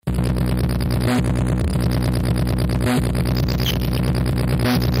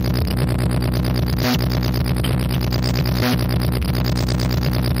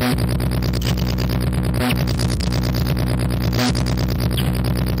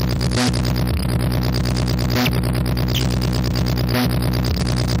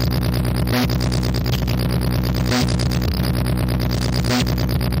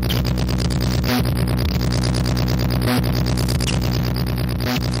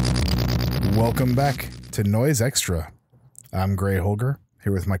Welcome back to Noise Extra. I'm Gray Holger,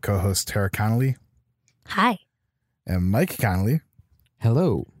 here with my co-host Tara Connolly. Hi. And Mike Connolly.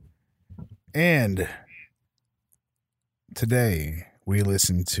 Hello. And today we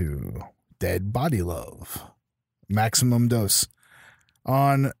listen to Dead Body Love, Maximum Dose,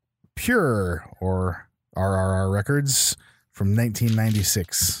 on Pure, or RRR Records, from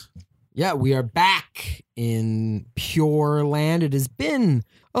 1996. Yeah, we are back in Pure Land. It has been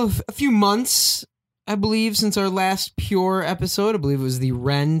a few months, I believe, since our last Pure episode. I believe it was the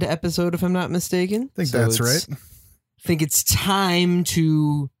Rend episode, if I'm not mistaken. I think that's right. I think it's time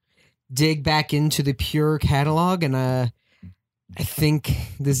to dig back into the Pure catalog, and I think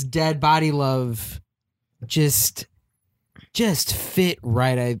this Dead Body Love just fit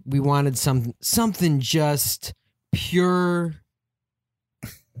right. We wanted something just pure,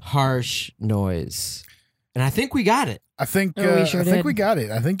 harsh noise, and I think we got it. I think did. we got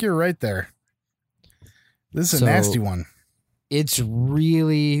it. I think you're right there. This is a So, nasty one. It's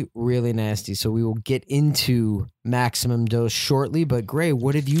really, really nasty. So we will get into Maximum Dose shortly. But Gray,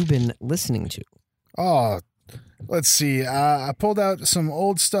 what have you been listening to? Oh, let's see. I pulled out some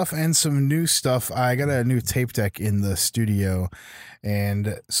old stuff and some new stuff. I got a new tape deck in the studio,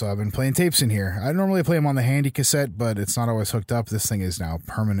 and so I've been playing tapes in here. I normally play them on the handy cassette, but it's not always hooked up. This thing is now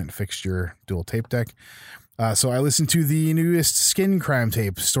permanent fixture dual tape deck. So I listened to the newest Skin Crime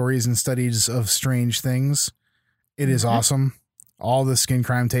tape, Stories and Studies of Strange Things. It is awesome. All the Skin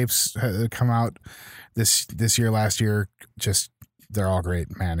Crime tapes that come out this year, last year, they're all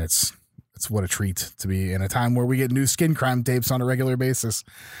great, man. It's what a treat to be in a time where we get new Skin Crime tapes on a regular basis.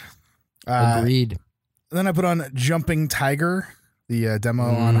 Agreed. Then I put on Jumping Tiger, the demo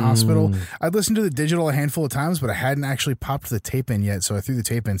on Hospital. I'd listened to the digital a handful of times, but I hadn't actually popped the tape in yet, so I threw the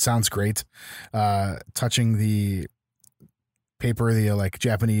tape in. Sounds great. Touching the paper, the like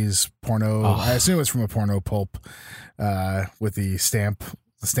Japanese porno. Oh. I assume it's from a porno pulp with the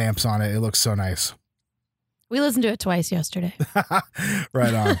stamps on it. It looks so nice. We listened to it twice yesterday.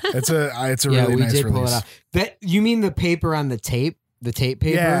 Right on. It's a really we nice did pull it release. out. You mean the paper on the tape? The tape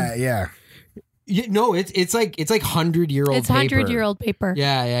paper? Yeah. No, it's like 100-year-old. It's paper. 100-year-old paper.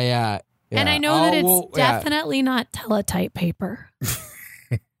 Yeah. And I know that it's definitely not teletype paper.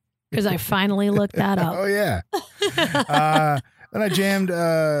 Because I finally looked that up. Oh, yeah. Then I jammed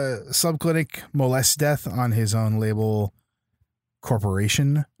Subclinic Molest Death on his own label,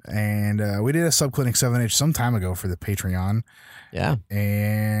 Corporation. And we did a Subclinic 7H some time ago for the Patreon. Yeah.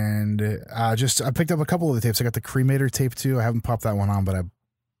 And I picked up a couple of the tapes. I got the Cremator tape too. I haven't popped that one on, but I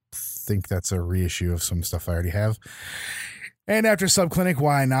think that's a reissue of some stuff I already have. And after Subclinic,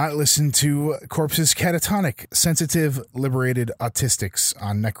 why not listen to Corpse's Catatonic, Sensitive Liberated Autistics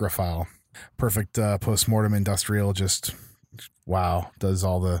on Necrophile. Perfect post-mortem industrial, just wow, does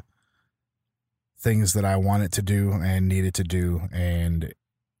all the things that I want it to do and need it to do, and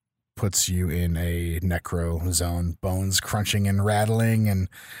puts you in a necro zone. Bones crunching and rattling and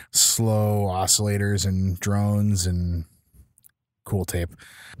slow oscillators and drones and cool tape.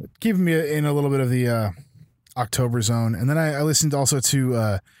 Keeping me in a little bit of the October zone. And then I listened also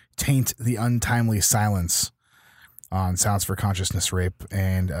to Taint the Untimely Silence on Sounds for Consciousness Rape.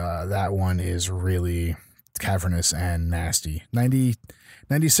 And that one is really cavernous and nasty.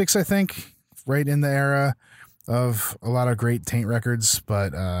 96, I think, right in the era of a lot of great Taint records,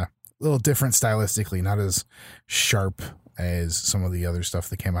 but a little different stylistically, not as sharp as some of the other stuff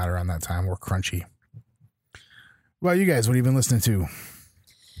that came out around that time, or crunchy. Well, you guys, what have you been listening to?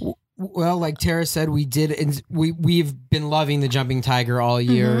 Well, like Tara said, we've been loving the Jumping Tiger all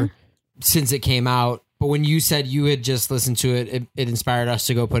year since it came out. But when you said you had just listened to it, it inspired us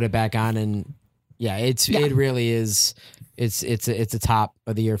to go put it back on. And it really is. It's a top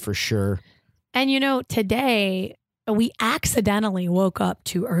of the year for sure. And today we accidentally woke up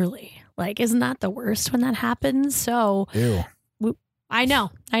too early. Like, isn't that the worst when that happens? So Ew. I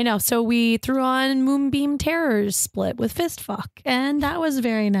know. So we threw on Moonbeam Terror's split with Fistfuck, and that was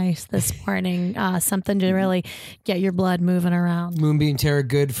very nice this morning. Something to really get your blood moving around. Moonbeam Terror,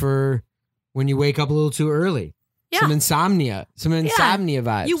 good for when you wake up a little too early. Yeah. Some insomnia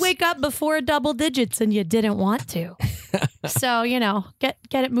vibes. You wake up before double digits and you didn't want to. So, get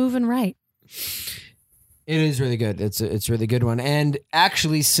it moving right. It is really good. It's a really good one. And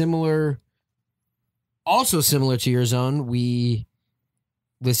actually similar to your zone, we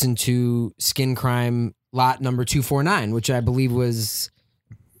listened to Skin Crime lot number 249, which I believe was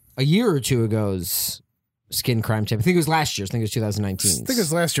a year or two ago's Skin Crime tape. I think it was last year. I think it was 2019. I think it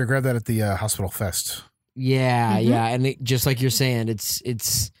was last year. I grabbed that at the Hospital Fest. Yeah, Mhm. yeah, and just like you're saying,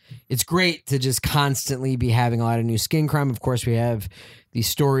 it's great to just constantly be having a lot of new Skin Crime. Of course, we have the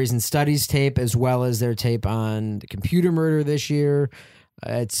Stories and Studies tape as well as their tape on the computer murder this year.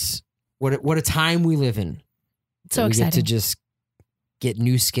 It's what a time we live in. So we exciting. get to just get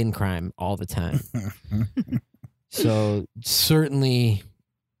new Skin Crime all the time. So certainly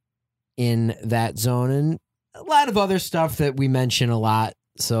in that zone, and a lot of other stuff that we mention a lot.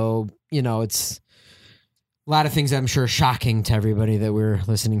 So, it's a lot of things I'm sure shocking to everybody that we're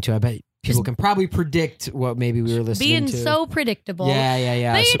listening to. I bet people can probably predict what maybe we were listening Being to. so predictable.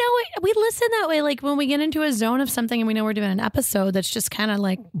 Yeah. But So- we listen that way. Like when we get into a zone of something and we know we're doing an episode, that's just kind of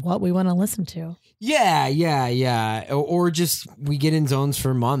like what we want to listen to. Yeah. Or just we get in zones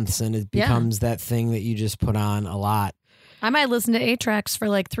for months and it Yeah. becomes that thing that you just put on a lot. I might listen to 8-tracks for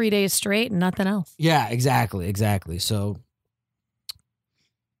like 3 days straight and nothing else. Yeah, exactly. So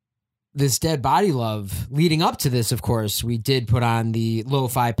this Dead Body Love, leading up to this, of course, we did put on the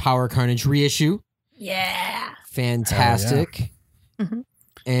Lo-Fi Power Carnage reissue. Yeah. Fantastic. Mhm.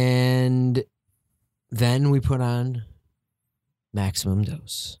 And then we put on Maximum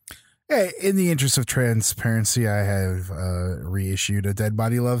Dose. Hey, in the interest of transparency, I have reissued a Dead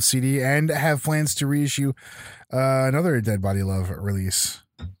Body Love CD and have plans to reissue another Dead Body Love release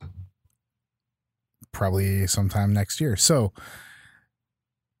probably sometime next year. So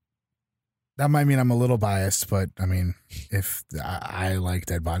that might mean I'm a little biased, but I mean, if I like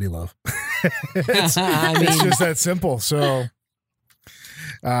Dead Body Love, it's just that simple. So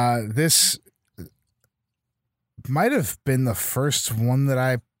this might have been the first one that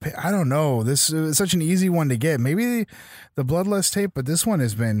I don't know. This is such an easy one to get. Maybe the Bloodlust tape, but this one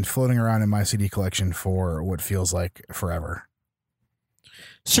has been floating around in my CD collection for what feels like forever.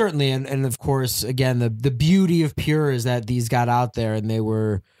 Certainly, and of course, again, the beauty of Pure is that these got out there and they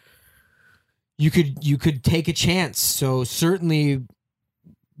were you could take a chance. So certainly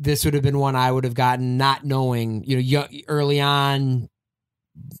this would have been one I would have gotten not knowing, early on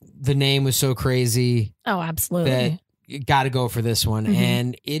the name was so crazy Oh, absolutely. that you got to go for this one. Mhm.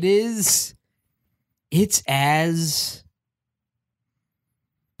 And it's as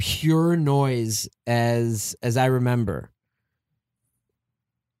pure noise as I remember.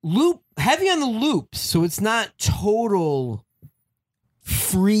 Loop, heavy on the loops, so it's not total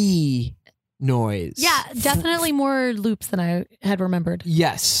free noise. Yeah, definitely more loops than I had remembered.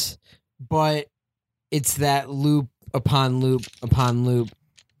 Yes, but it's that loop upon loop upon loop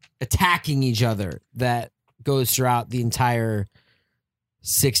attacking each other that goes throughout the entire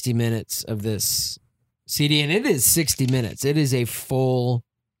 60 minutes of this CD. And it is 60 minutes. It is a full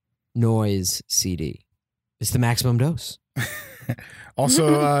noise CD. It's the Maximum Dose.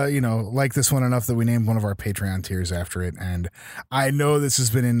 Also, like this one enough that we named one of our Patreon tiers after it. And I know this has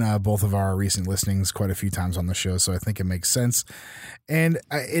been in both of our recent listings quite a few times on the show, so I think it makes sense. And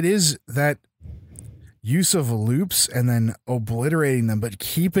it is that use of loops and then obliterating them, but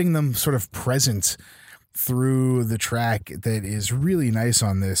keeping them sort of present through the track that is really nice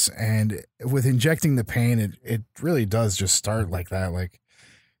on this. And with Injecting the Pain, it really does just start like that. Like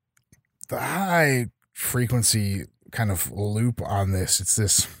the high frequency kind of loop on this, it's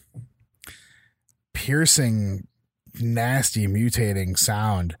this piercing, nasty, mutating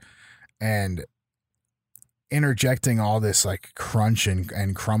sound, and interjecting all this like crunch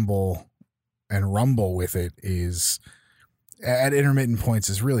and crumble and rumble with it is at intermittent points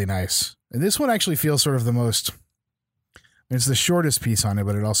is really nice. And this one actually feels sort of the most, it's the shortest piece on it,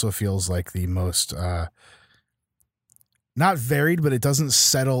 but it also feels like the most not varied, but it doesn't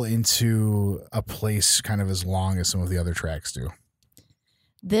settle into a place kind of as long as some of the other tracks do.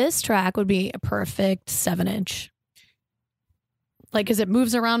 This track would be a perfect 7-inch. Like, because it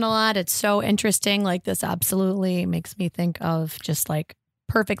moves around a lot. It's so interesting. Like, this absolutely makes me think of just like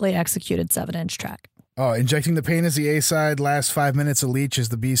perfectly executed 7-inch track. Oh, Injecting the Pain is the A side. Last 5 minutes of Leech is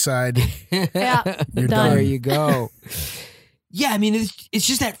the B side. Yeah, You're done. There you go. Yeah, I mean, it's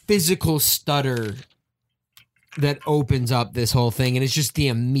just that physical stutter that opens up this whole thing, and it's just the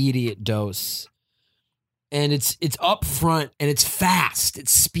immediate dose. And it's up front, and it's fast.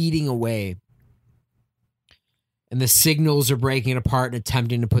 It's speeding away. And the signals are breaking apart and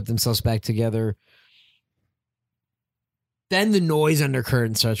attempting to put themselves back together. Then the noise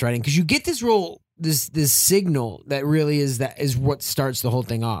undercurrent starts writing, because you get this this signal that really is what starts the whole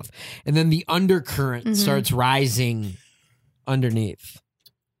thing off. And then the undercurrent starts rising underneath.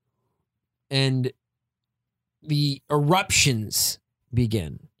 And the eruptions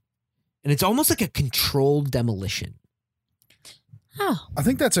begin. And it's almost like a controlled demolition. Oh, I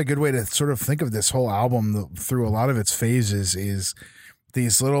think that's a good way to sort of think of this whole album through a lot of its phases is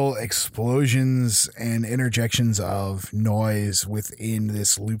these little explosions and interjections of noise within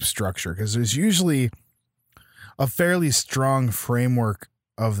this loop structure, because there's usually a fairly strong framework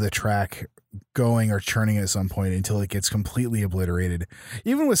of the track going or churning at some point until it gets completely obliterated,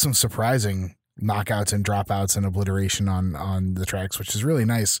 even with some surprising knockouts and dropouts and obliteration on the tracks, which is really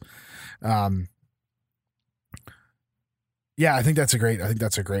nice. Yeah, I think that's a great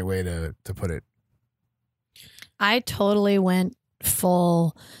way to put it. I totally went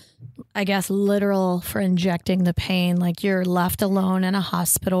full, I guess, literal for injecting the pain. Like you're left alone in a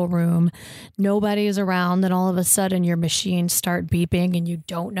hospital room, nobody's around, and all of a sudden your machines start beeping and you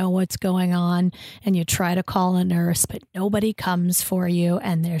don't know what's going on, and you try to call a nurse, but nobody comes for you,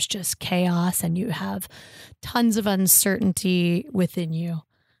 and there's just chaos, and you have tons of uncertainty within you.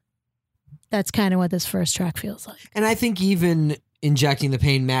 That's kind of what this first track feels like. And I think even injecting the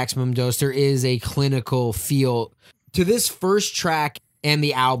pain maximum dose, there is a clinical feel to this first track and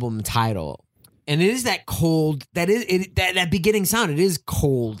the album title. And it is that cold, that beginning sound. It is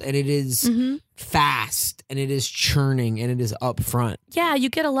cold, and it is fast, and it is churning, and it is up front. Yeah, you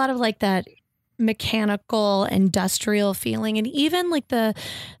get a lot of like that mechanical, industrial feeling, and even like the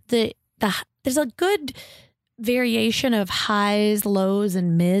there's a good variation of highs, lows,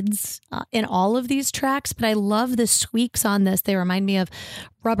 and mids in all of these tracks, but I love the squeaks on this. They remind me of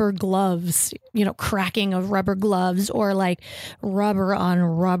rubber gloves, cracking of rubber gloves, or like rubber on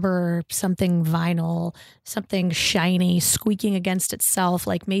rubber, something vinyl, something shiny squeaking against itself,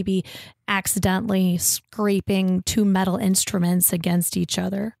 like maybe accidentally scraping two metal instruments against each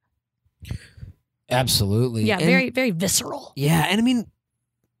other. Absolutely. Yeah, very, very visceral. Yeah, and I mean,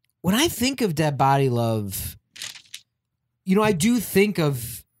 when I think of Dead Body Love, I do think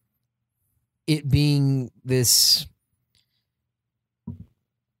of it being this,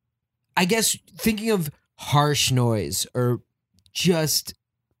 I guess, thinking of harsh noise or just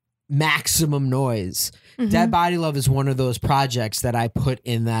maximum noise. Mm-hmm. Dead Body Love is one of those projects that I put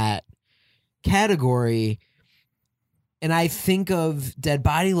in that category. And I think of Dead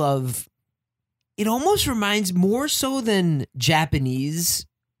Body Love, it almost reminds, more so than Japanese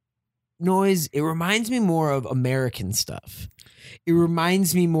noise, it reminds me more of American stuff. It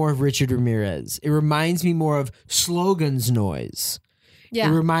reminds me more of Richard Ramirez. It reminds me more of Slogan's noise. Yeah.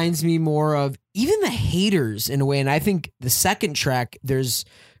 It reminds me more of even the Haters in a way. And I think the second track, there's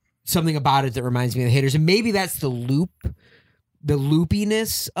something about it that reminds me of the Haters. And maybe that's the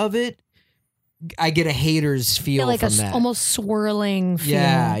loopiness of it. I get a Haters feel like from that. Almost swirling feel.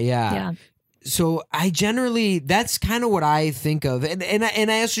 Yeah. So I generally, that's kind of what I think of. And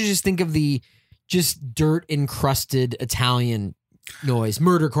I also just think of the just dirt encrusted Italian noise,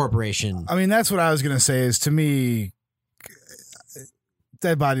 Murder Corporation. I mean, that's what I was going to say is, to me,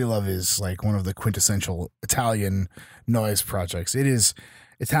 Dead Body Love is like one of the quintessential Italian noise projects. It is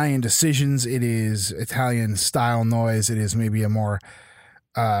Italian decisions. It is Italian style noise. It is maybe a more,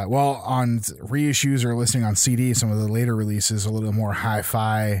 on reissues or listening on CD, some of the later releases, a little more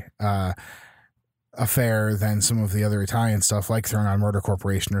hi-fi, affair than some of the other Italian stuff, like throwing on Murder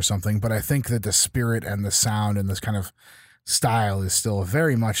Corporation or something. But I think that the spirit and the sound and this kind of style is still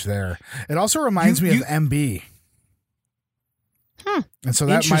very much there. It also reminds me of MB. And so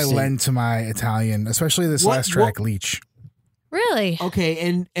that might lend to my Italian, especially this last track, Leech. Really? Okay,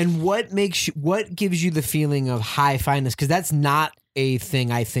 and what gives you the feeling of high fineness? Because that's not a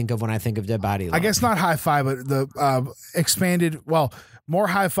thing I think of when I think of Dead Body Love. I guess not hi-fi, but the expanded, more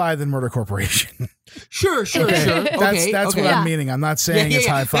hi-fi than Murder Corporation. Sure. That's what I'm meaning. I'm not saying it's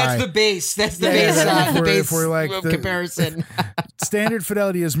hi-fi. That's the base. That's the base. If we're like the comparison. Standard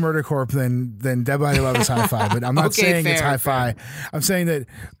fidelity is Murder Corp, then Dead Body Love is hi-fi. But I'm not saying it's hi-fi. I'm saying that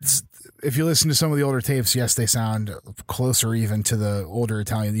if you listen to some of the older tapes, yes, they sound closer even to the older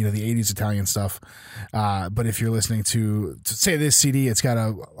Italian, the 80s Italian stuff. But if you're listening to say this CD, it's got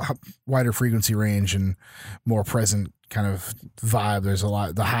a wider frequency range and more present kind of vibe. There's a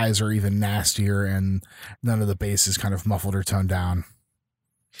lot, the highs are even nastier, and none of the bass is kind of muffled or toned down.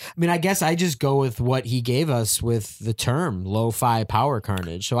 I mean, I guess I just go with what he gave us with the term lo-fi power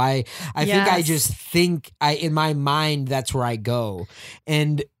carnage. So I think I just think in my mind, that's where I go.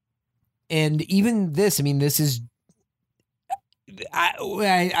 And even this, I mean, this is,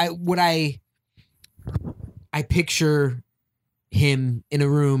 I picture him in a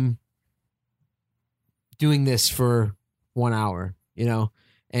room doing this for 1 hour,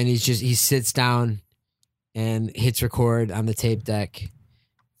 and he sits down and hits record on the tape deck.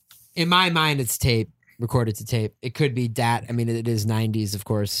 In my mind, it's tape, recorded to tape. It could be DAT. I mean, it is 90s, of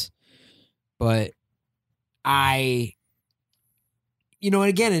course, but and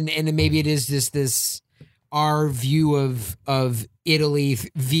again, and maybe it is this our view of Italy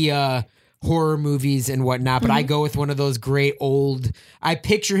via horror movies and whatnot, but I go with one of those great old, I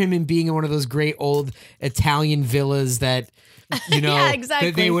picture him in being in one of those great old Italian villas that, Yeah, exactly.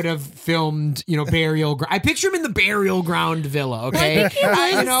 that they would have filmed, burial ground. I picture him in the burial ground villa. Okay.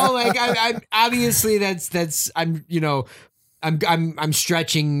 I obviously I'm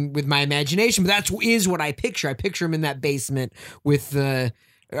stretching with my imagination, but that is what I picture. I picture him in that basement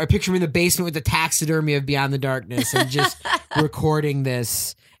I picture him in the basement with the taxidermy of Beyond the Darkness and just recording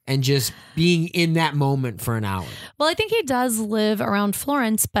this and just being in that moment for an hour. Well, I think he does live around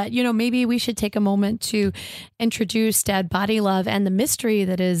Florence, but, maybe we should take a moment to introduce Dead Body Love and the mystery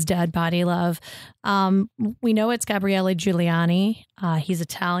that is Dead Body Love. We know it's Gabriele Giuliani. He's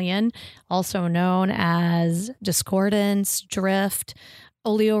Italian, also known as Discordance, Drift,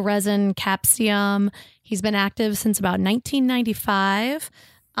 Oleoresin Capsium. He's been active since about 1995.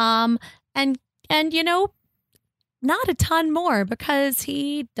 Not a ton more because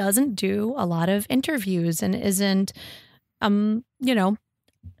he doesn't do a lot of interviews and isn't,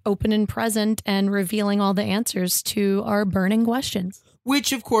 open and present and revealing all the answers to our burning questions.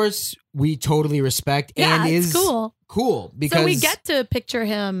 Which, of course, we totally respect Yeah, and it's is cool because so we get to picture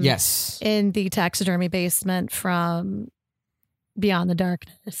him yes, in the taxidermy basement from Beyond the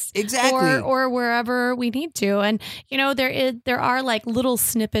Darkness. exactly. Or wherever we need to. And, there are like little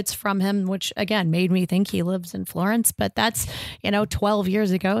snippets from him, which again made me think he lives in Florence, but that's, 12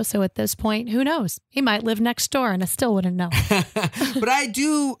 years ago. So at this point, who knows? He might live next door and I still wouldn't know. But I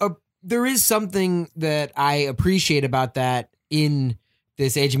do, there is something that I appreciate about that in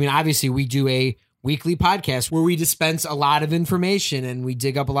this age. I mean, obviously we do a weekly podcast where we dispense a lot of information and we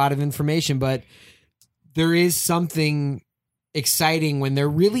dig up a lot of information, but there is something exciting when there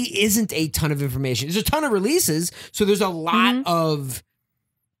really isn't a ton of information. There's a ton of releases, so there's a lot of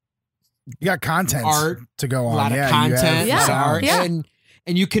You got content art to go on. a lot Yeah, of you content, have a lot of sound. art, Yeah.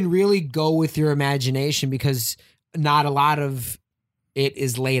 and you can really go with your imagination because not a lot of it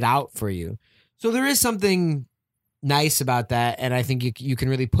is laid out for you. So there is something nice about that, and I think you can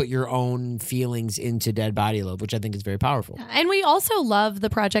really put your own feelings into Dead Body Love, which I think is very powerful. And we also love the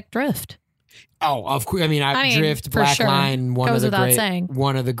Project Drift. Oh, of course. I mean, Drift, for Black sure. Line, Goes without saying.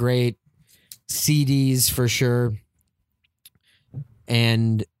 one of the great CDs for sure.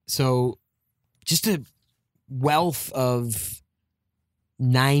 And so just a wealth of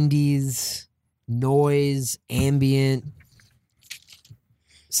 90s noise, ambient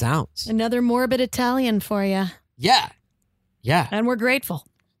sounds. Another morbid Italian for you. Yeah. Yeah. And we're grateful.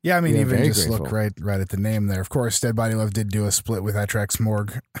 Yeah, I mean, We are even very just look grateful. right at the name there. Of course, Dead Body Love did do a split with Atrax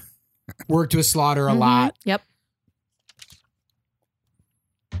Morgue. Worked with Slaughter a Mhm. lot. Yep.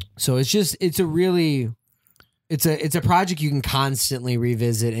 So it's a project you can constantly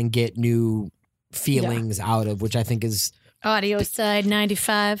revisit and get new feelings out of, which I think is Audio Side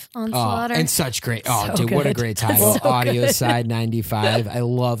 95 on Slaughter. and such great. Oh, So dude, what a good. great title. So Audio good. Side 95. I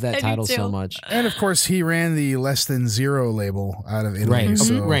love that I do title so too. much. And of course, he ran the Less Than Zero label out of Italy. Right.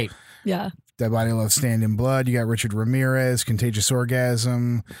 So Right. Yeah. Dead Body Love, Stand in Blood. You got Richard Ramirez, Contagious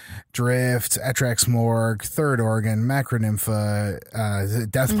Orgasm, Drift, Atrax Morgue, Third Organ, Macronympha,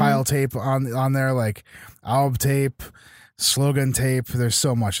 Death Pile tape on there, like Alb tape, Slogan tape. There's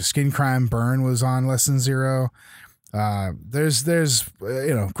so much. Skin Crime Burn was on Less Than Zero. There's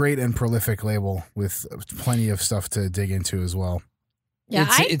great and prolific label with plenty of stuff to dig into as well. Yeah.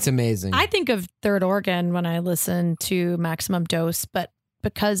 It's amazing. I think of Third Organ when I listen to Maximum Dose, but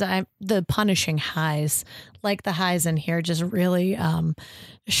because the punishing highs, like the highs in here, just really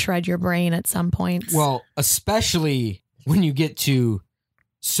shred your brain at some points. well, especially when you get to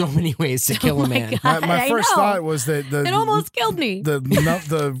So Many Ways to Kill a Man. God. My I first know. thought was that it almost killed me.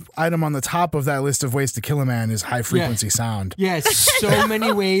 the item on the top of that list of ways to kill a man is high frequency sound. Yes, so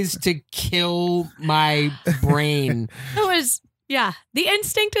many ways to kill my brain. It was, the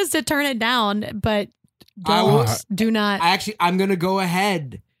instinct is to turn it down, but do not. I'm going to go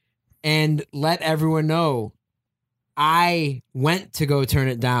ahead and let everyone know. I went to go turn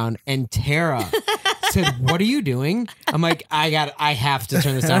it down and Tara said, "What are you doing?" I'm like, I have to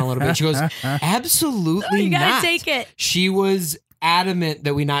turn this down a little bit. She goes, "Absolutely You gotta not." take it. She was adamant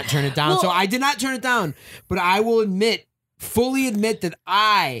that we not turn it down. Well- So I did not turn it down, but I will fully admit that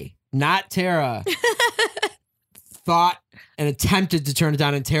I, not Tara, thought and attempted to turn it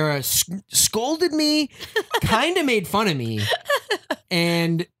down, and Tara scolded me, kind of made fun of me,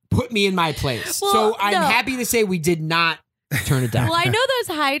 and put me in my place. Well, so I'm no. happy to say we did not turn it down. Well, I know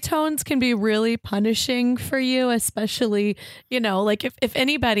those high tones can be really punishing for you, especially, like if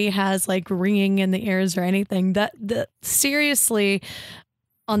anybody has like ringing in the ears or anything, that seriously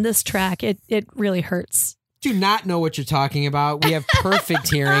on this track, it really hurts do not know what you're talking about. We have perfect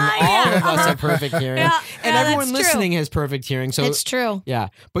hearing. All of us have perfect hearing. And everyone listening has perfect hearing. So it's true. Yeah.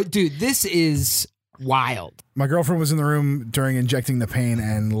 But dude, this is wild. My girlfriend was in the room during injecting the pain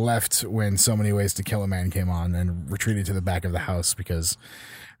and left when So Many Ways to Kill a Man came on and retreated to the back of the house because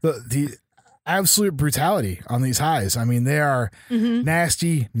the absolute brutality on these highs. I mean, they are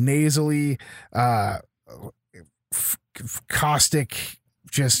nasty, nasally, caustic,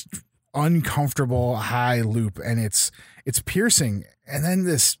 just uncomfortable high loop, and it's piercing. And then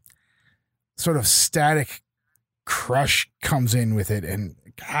this sort of static crush comes in with it, and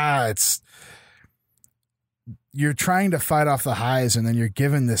you're trying to fight off the highs, and then you're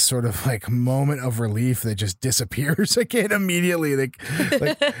given this sort of like moment of relief that just disappears again immediately. Like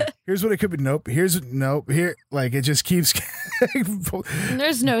here's what it could be. Nope. Here. Like it just keeps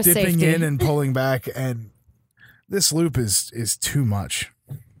there's no dipping safety in and pulling back, and this loop is too much.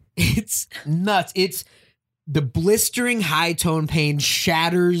 It's nuts. It's the blistering high tone pain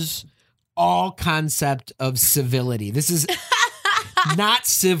shatters all concept of civility. This is not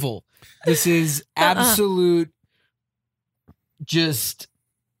civil. This is absolute, just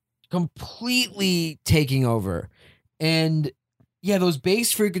completely taking over. And yeah, those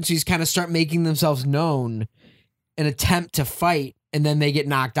bass frequencies kind of start making themselves known and attempt to fight, and then they get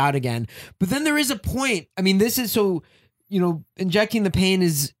knocked out again. But then there is a point. I mean, this is so, Injecting the Pain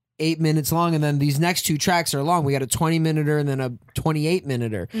is 8 minutes long, and then these next two tracks are long. We got a 20-minuter and then a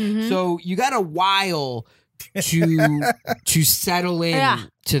 28-minuter. Mm-hmm. So you got a while to settle in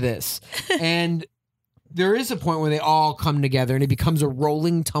to this. And there is a point where they all come together and it becomes a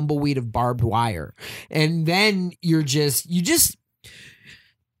rolling tumbleweed of barbed wire. And then you just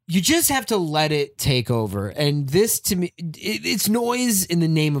have to let it take over. And this, to me, it's noise in the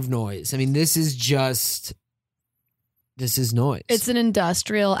name of noise. I mean, this is noise. It's an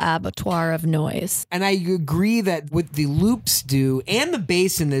industrial abattoir of noise. And I agree that what the loops do and the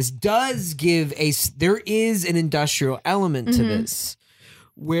bass in this does give there is an industrial element to this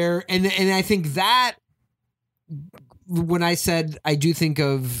where, and I think that when I said, I think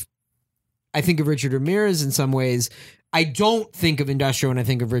of Richard Ramirez in some ways, I don't think of industrial when I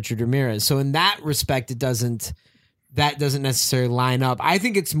think of Richard Ramirez. So in that respect, that doesn't necessarily line up. I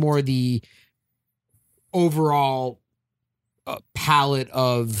think it's more the overall palette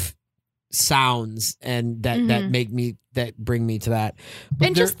of sounds and that bring me to that. But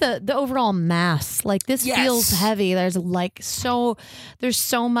and just the overall mass, like this feels heavy. There's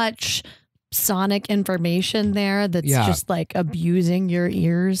so much sonic information there that's just like abusing your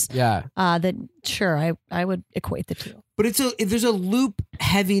ears. That sure I would equate the two. But there's a loop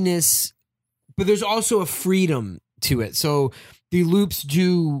heaviness, but there's also a freedom to it. So the loops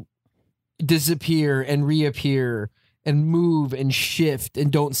do disappear and reappear and move and shift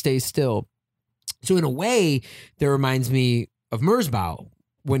and don't stay still. So in a way, that reminds me of Merzbow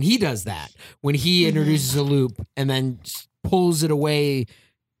when he does that, when he introduces a loop and then pulls it away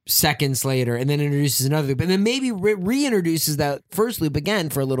seconds later and then introduces another loop and then maybe reintroduces that first loop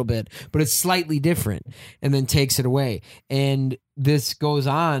again for a little bit, but it's slightly different and then takes it away. And this goes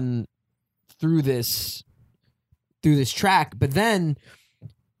on through this track. But then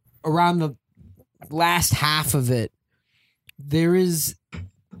around the last half of it, there is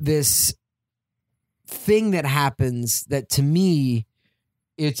this thing that happens that to me,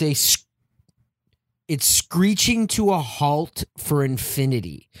 it's screeching to a halt for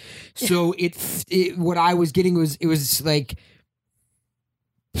infinity. So what I was getting was, it was like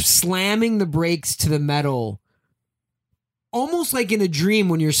slamming the brakes to the metal, almost like in a dream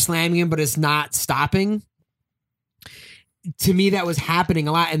when you're slamming them, but it's not stopping. To me, that was happening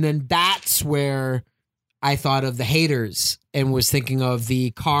a lot. And then that's where I thought of The Haters and was thinking of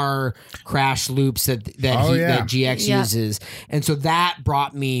the car crash loops that GX uses. And so that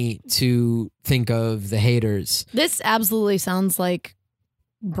brought me to think of The Haters. This absolutely sounds like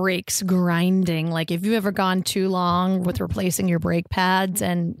brakes grinding. Like if you've ever gone too long with replacing your brake pads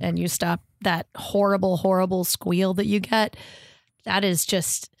and you stop that horrible, horrible squeal that you get, that is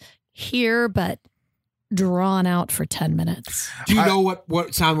just here, but drawn out for 10 minutes. Do you know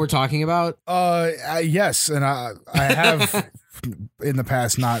what sound we're talking about? Yes, and I have in the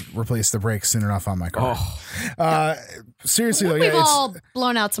past not replaced the brakes soon enough on my car. Seriously though, we've all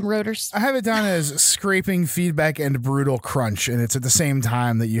blown out some rotors. I have it down as scraping feedback and brutal crunch, and it's at the same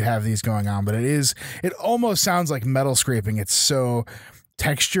time that you have these going on, but it almost sounds like metal scraping. It's so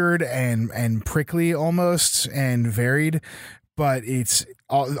textured and prickly almost and varied, but it's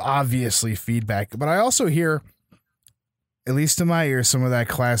obviously feedback. But I also hear, at least in my ears, some of that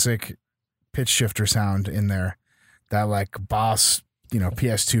classic pitch shifter sound in there, that like Boss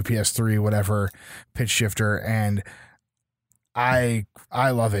PS2, PS3, whatever pitch shifter, and I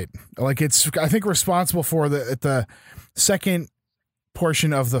love it. Like it's I think responsible for the second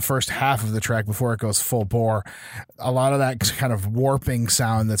portion of the first half of the track before it goes full bore. A lot of that kind of warping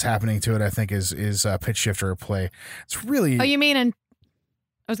sound that's happening to it, I think, is pitch shifter play. It's really. Oh, you mean I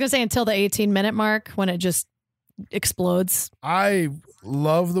was gonna say until the 18-minute mark when it just explodes. I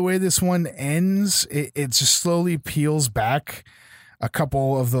love the way this one ends. It just slowly peels back a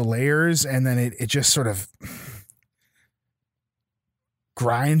couple of the layers, and then it just sort of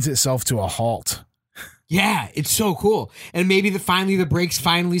grinds itself to a halt. Yeah, it's so cool. And maybe the brakes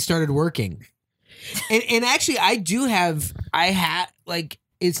finally started working. And actually I had like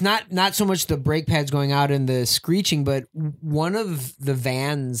it's not so much the brake pads going out and the screeching, but one of the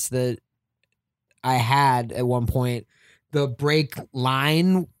vans that I had at one point, the brake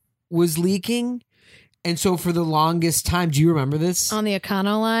line was leaking. And so for the longest time, do you remember this? On the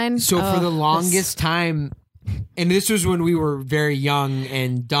Econoline? So for the longest time, and this was when we were very young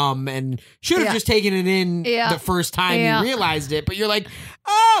and dumb and should have just taken it in the first time you realized it. But you're like,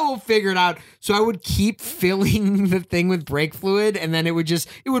 oh, we'll figure it out. So I would keep filling the thing with brake fluid, and then it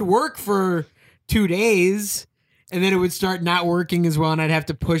would work for 2 days, and then it would start not working as well, and I'd have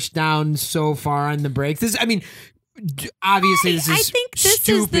to push down so far on the brakes. Obviously, this is I think this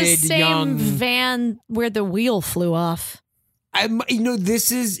stupid, is the same young van where the wheel flew off.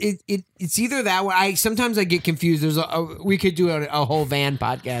 This is it. It's either that way. Sometimes I get confused. We could do a whole van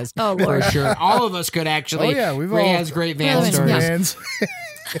podcast. Oh, for Lord. sure. All of us could actually. Oh yeah, Ray has great van stories. Vans.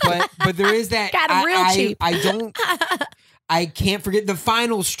 But there is that. Got 'em real cheap. I can't forget the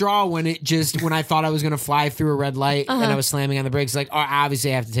final straw when I thought I was going to fly through a red light and I was slamming on the brakes. Like, oh,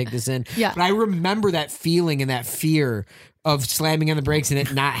 obviously I have to take this in. Yeah. But I remember that feeling and that fear of slamming on the brakes and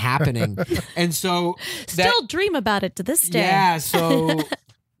it not happening. And so Still dream about it to this day. yeah, so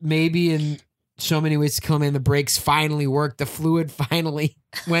maybe in so many ways to kill a man, the brakes finally worked. The fluid finally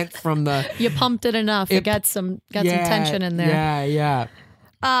went from the. You pumped it enough. It got some tension in there. Yeah.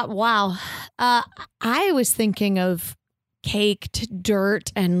 Wow. I was thinking of caked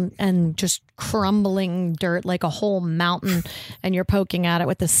dirt and just crumbling dirt like a whole mountain, and you're poking at it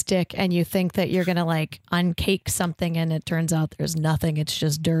with a stick and you think that you're gonna like uncake something, and it turns out there's nothing. It's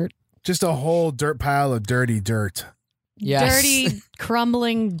just dirt. Just a whole dirt pile of dirty dirt. Yes. Dirty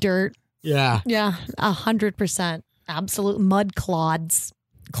crumbling dirt. Yeah. Yeah, 100%. Absolute mud clods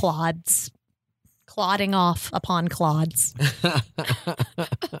clodding off upon clods.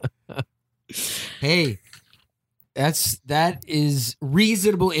 Hey, that is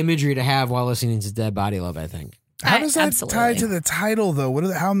reasonable imagery to have while listening to Dead Body Love, I think. How does that Absolutely. tie to the title,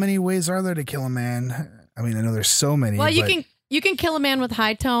 though? How many ways are there to kill a man? I mean, I know there's so many. Well, you but can kill a man with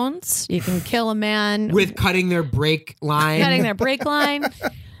high tones. You can kill a man With cutting their brake line. cutting their brake line,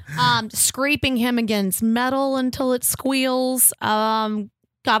 scraping him against metal until it squeals,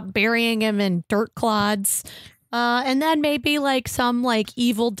 burying him in dirt clods. And then maybe like some like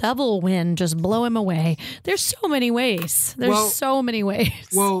evil devil wind just blow him away. There's so many ways. So many ways.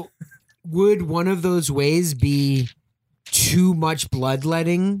 Well, would one of those ways be too much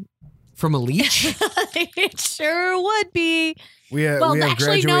bloodletting from a leech? It sure would be. we have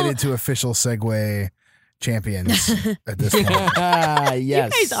actually, graduated no. to official Segway champions at this point. Yes.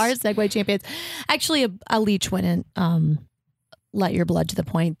 You guys are Segway champions. Actually, a leech wouldn't let your blood to the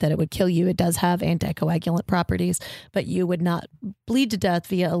point that it would kill you. It does have anticoagulant properties, but you would not bleed to death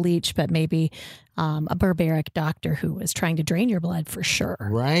via a leech, but maybe a barbaric doctor who was trying to drain your blood for sure.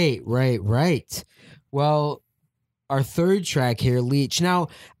 Right. Well, our third track here, Leech. Now,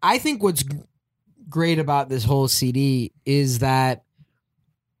 I think what's great about this whole CD is that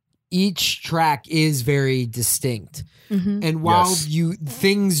each track is very distinct. Mm-hmm. And while Yes.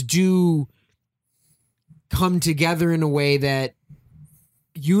 things do come together in a way that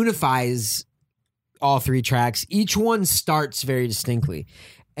unifies all three tracks, each one starts very distinctly.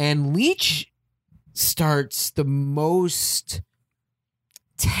 And Leech starts the most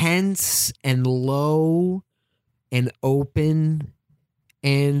tense and low and open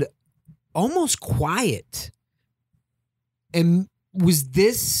and almost quiet. And was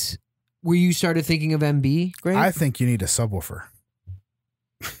this where you started thinking of MB, Greg? I think you need a subwoofer.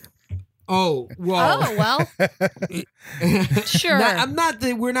 Oh well. Oh, well, sure.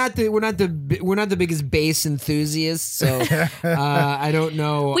 We're not the biggest bass enthusiasts, so I don't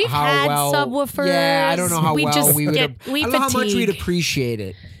know We've how had well. subwoofers. Yeah, I don't know how We well just we would. get- I we don't know how much fatigue. we'd appreciate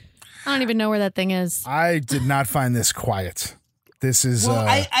it. I don't even know where that thing is. I did not find this quiet. This is Well,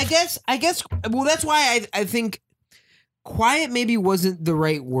 I guess. Well, that's why I think quiet maybe wasn't the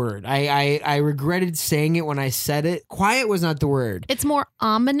right word. I regretted saying it when I said it. Quiet was not the word. It's more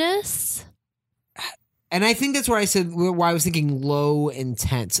ominous. And I think that's where I said why I was thinking low and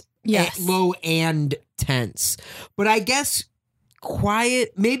tense. Yes. Low and tense. But I guess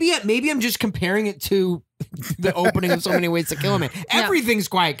quiet, maybe I'm just comparing it to the opening of So Many Ways to Kill a Man. Everything's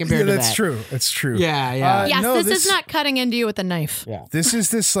quiet compared to that. That's true. It's true. Yeah, yeah. Yes, no, this is not cutting into you with a knife. Yeah. This is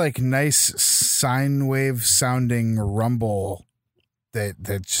this like nice sine wave sounding rumble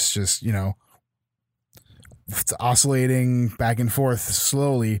that's just, you know, it's oscillating back and forth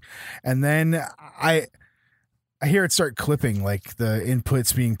slowly. And then I hear it start clipping, like the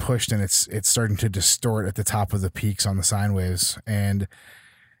input's being pushed and it's starting to distort at the top of the peaks on the sine waves. And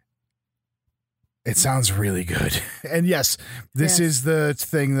it sounds really good. And yes, this is the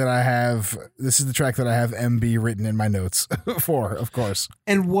thing that I have. This is the track that I have MB written in my notes for, of course.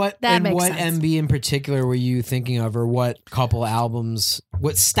 And what That makes what sense. MB in particular were you thinking of, or what couple albums,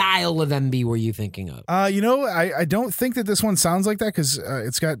 what style of MB were you thinking of? You know, I don't think that this one sounds like that because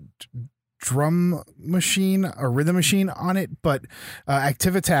it's got drum machine or rhythm machine on it, but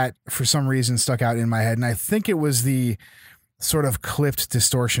Activitat for some reason stuck out in my head, and I think it was the sort of clipped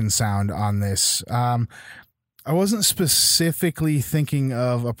distortion sound on this. I wasn't specifically thinking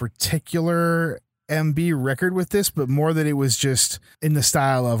of a particular MB record with this, but more that it was just in the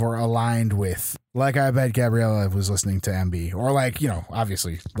style of or aligned with, like I Bet Gabriella was listening to MB, or like, you know,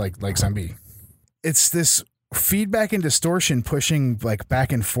 obviously like MB. It's this feedback and distortion pushing like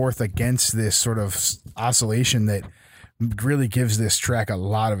back and forth against this sort of oscillation that really gives this track a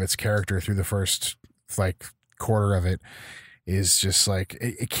lot of its character through the first like quarter of it. Is just like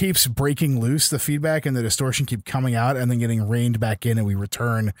it keeps breaking loose. The feedback and the distortion keep coming out and then getting reined back in, and we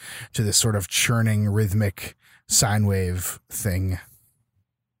return to this sort of churning rhythmic sine wave thing.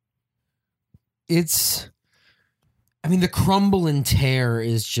 It's, I mean, the crumble and tear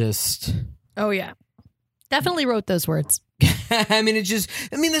is just. Oh, yeah. Definitely wrote those words. I mean,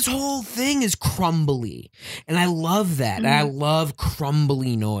 this whole thing is crumbly, and I love that. And I love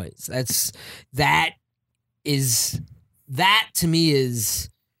crumbly noise. That to me is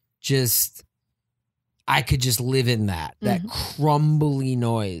just, I could just live in that crumbly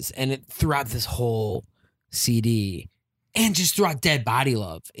noise. And it throughout this whole CD and just throughout Dead Body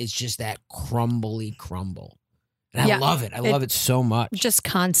Love, it's just that crumbly crumble. And I love it. I love it so much. Just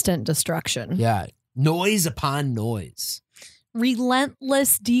constant destruction. Yeah. Noise upon noise.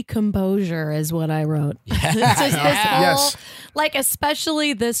 Relentless decomposure is what I wrote. Yeah. It's just this whole, Yes. like,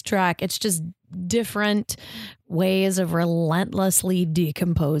 especially this track, it's just different ways of relentlessly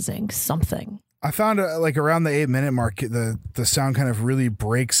decomposing something. I found like around the 8-minute mark, the sound kind of really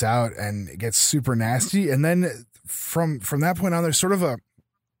breaks out and it gets super nasty. And then from that point on, there's sort of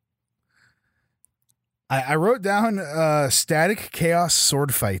I wrote down Static Chaos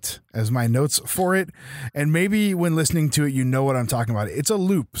Sword Fight as my notes for it. And maybe when listening to it, you know what I'm talking about. It's a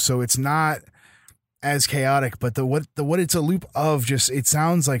loop, so it's not as chaotic, but what it's a loop of, just it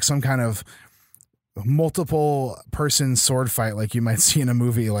sounds like some kind of multiple person sword fight like you might see in a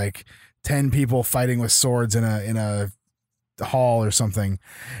movie, like 10 people fighting with swords in a hall or something.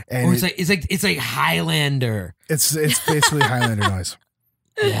 And Or it's like Highlander. it's basically Highlander noise.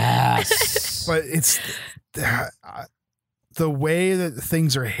 Yes. But it's the way that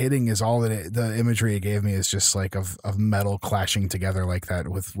things are hitting is all that the imagery it gave me is just like of metal clashing together like that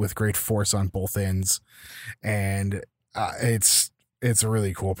with great force on both ends. And it's a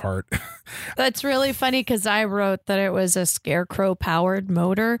really cool part. That's really funny because I wrote that it was a Scarecrow powered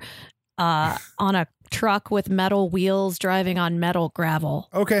motor on a truck with metal wheels driving on metal gravel.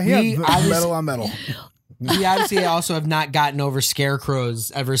 Okay, yeah, metal on metal. We obviously also have not gotten over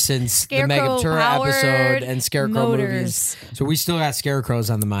scarecrows ever since the Scarecrow Megatura episode powered and Scarecrow motors. movies. So we still got scarecrows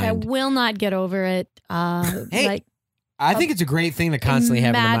on the I mind. will not get over it. Hey, Like I think it's a great thing to constantly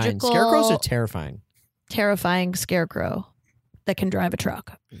have in the mind. magical- Scarecrows are terrifying. terrifying scarecrow that can drive a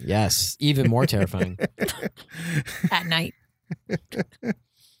truck Yes, even more terrifying. at night.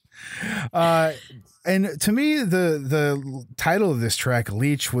 And to me, the title of this track,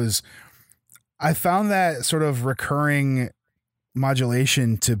 Leech, I found that sort of recurring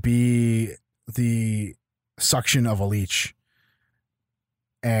modulation to be the suction of a leech.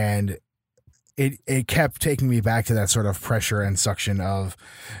 And it kept taking me back to that sort of pressure and suction of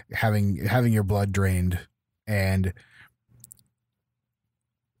having your blood drained. And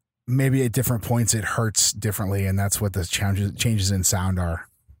maybe at different points it hurts differently, and that's what the changes in sound are.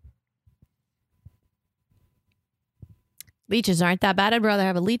 Leeches aren't that bad. I'd rather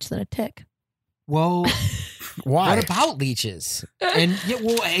have a leech than a tick. Well, Why? what about leeches? And yeah,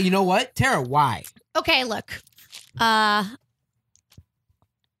 well, you know what, Tara? Why? Okay, look.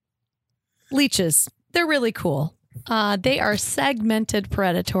 Leeches. They're really cool. They are segmented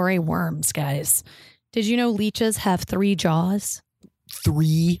predatory worms, guys. Did you know leeches have 3 jaws?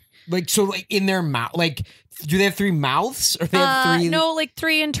 3? Like, so like in their mouth, like, do they have 3 mouths or they have 3? No, like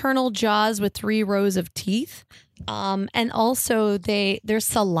 3 internal jaws with 3 rows of teeth. And also their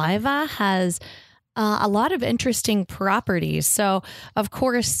saliva has a lot of interesting properties. So of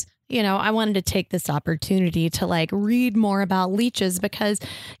course, you know, I wanted to take this opportunity to like read more about leeches because,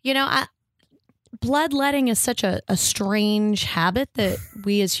 you know, bloodletting is such a strange habit that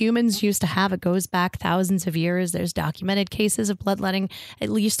we as humans used to have. It goes back thousands of years. There's documented cases of bloodletting at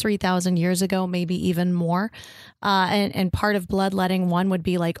least 3,000 years ago, maybe even more. And part of bloodletting, one would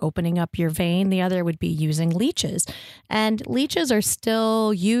be like opening up your vein. The other would be using leeches. And leeches are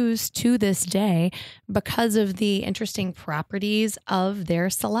still used to this day because of the interesting properties of their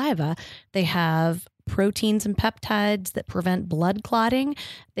saliva. They have proteins and peptides that prevent blood clotting.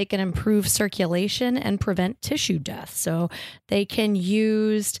 They can improve circulation and prevent tissue death. So they can be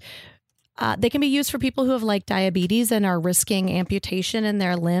used for people who have like diabetes and are risking amputation in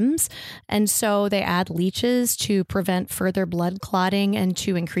their limbs. And so they add leeches to prevent further blood clotting and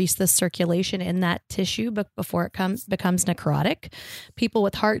to increase the circulation in that tissue before it becomes necrotic. People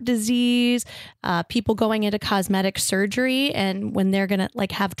with heart disease, people going into cosmetic surgery, and when they're going to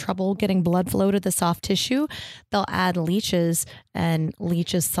like have trouble getting blood flow to the soft tissue, they'll add leeches, and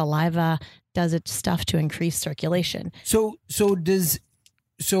leeches saliva does its stuff to increase circulation. So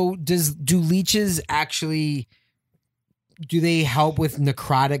do leeches actually, do they help with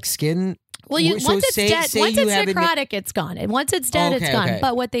necrotic skin? Well, once it's dead, once it's necrotic, it's gone. And once it's dead, it's gone. Okay.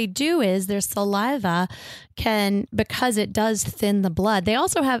 But what they do is their saliva can, because it does thin the blood, they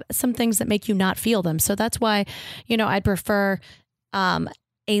also have some things that make you not feel them. So that's why, you know, I'd prefer a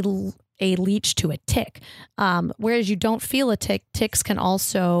leech to a tick. Whereas you don't feel a tick, ticks can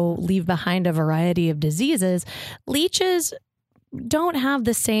also leave behind a variety of diseases. Leeches don't have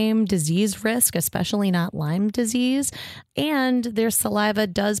the same disease risk, especially not Lyme disease, and their saliva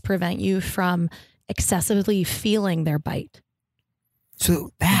does prevent you from excessively feeling their bite.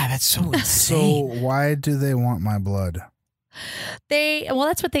 So that's so insane. So why do they want my blood?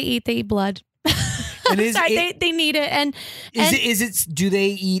 That's what they eat. They eat blood. And they need it. And do they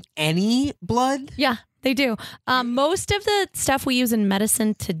eat any blood? Yeah. They do. Most of the stuff we use in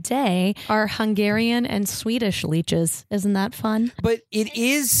medicine today are Hungarian and Swedish leeches. Isn't that fun? But it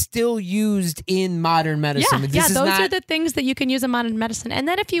is still used in modern medicine. Yeah, those are the things that you can use in modern medicine. And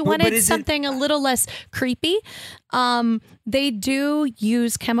then if you wanted something a little less creepy, they do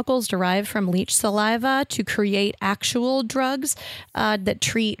use chemicals derived from leech saliva to create actual drugs that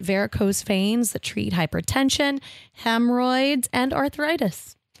treat varicose veins, that treat hypertension, hemorrhoids, and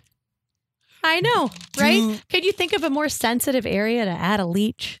arthritis. I know, right? Could you think of a more sensitive area to add a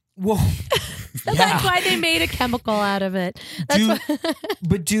leech? Well, that's why they made a chemical out of it.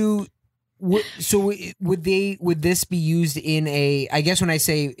 Would this be used in I guess when I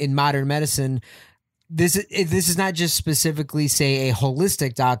say in modern medicine, this is not just specifically say a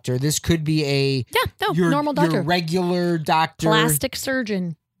holistic doctor. This could be normal doctor, your regular doctor, plastic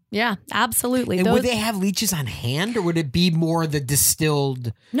surgeon. Yeah, absolutely. And would they have leeches on hand, or would it be more the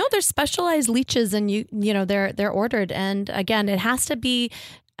distilled? No, they're specialized leeches, and you know they're ordered. And again, it has to be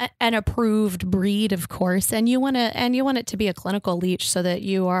an approved breed, of course, and you want it to be a clinical leech so that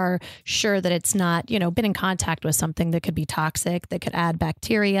you are sure that it's not, you know, been in contact with something that could be toxic, that could add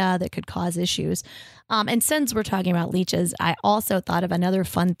bacteria, that could cause issues. And since we're talking about leeches, I also thought of another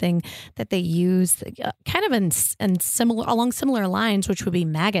fun thing that they use, kind of along similar lines, which would be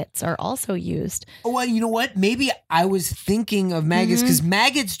maggots are also used. Oh, well, you know what? Maybe I was thinking of maggots because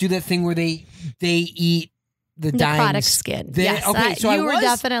maggots do that thing where they eat the necrotic skin. Yes, okay, so you were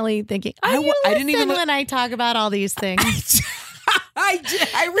definitely thinking. I didn't even when I talk about all these things. I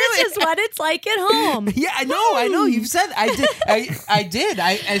really. This is what it's like at home. Yeah, I know. You've said I did. I did.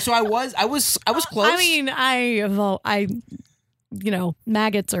 I was close. I mean, you know,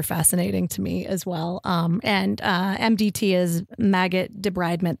 maggots are fascinating to me as well. And MDT is maggot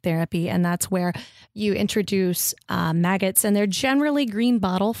debridement therapy. And that's where you introduce maggots, and they're generally green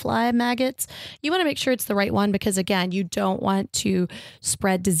bottle fly maggots. You want to make sure it's the right one because, again, you don't want to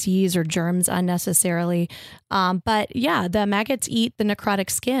spread disease or germs unnecessarily. But yeah, the maggots eat the necrotic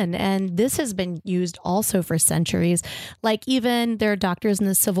skin. And this has been used also for centuries. Like even there are doctors in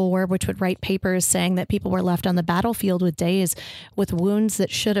the Civil War which would write papers saying that people were left on the battlefield with days with wounds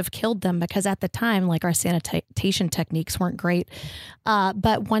that should have killed them because at the time, like our sanitation techniques weren't great.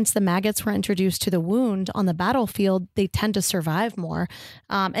 But once the maggots were introduced to the wound on the battlefield, they tend to survive more.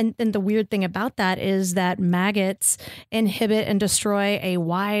 And the weird thing about that is that maggots inhibit and destroy a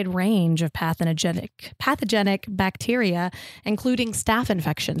wide range of pathogenic bacteria, including staph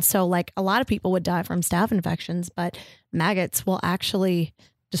infections. So like a lot of people would die from staph infections, but maggots will actually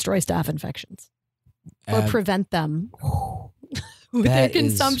destroy staph infections or prevent them with their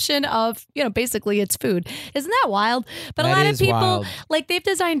consumption of, basically it's food. Isn't that wild? But a lot of people, like they've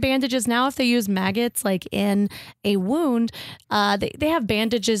designed bandages now, if they use maggots like in a wound, they have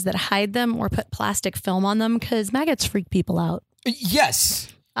bandages that hide them or put plastic film on them because maggots freak people out.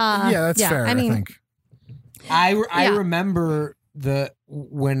 Yes. That's fair. I think. I remember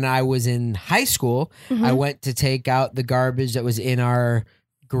when I was in high school, I went to take out the garbage that was in our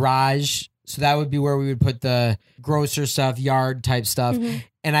garage. So that would be where we would put the grosser stuff, yard type stuff.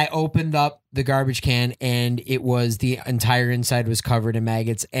 And I opened up the garbage can and it was the entire inside was covered in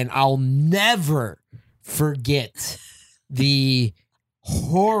maggots. And I'll never forget the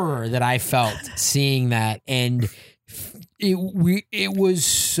horror that I felt seeing that. And it was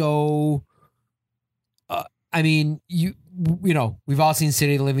so, we've all seen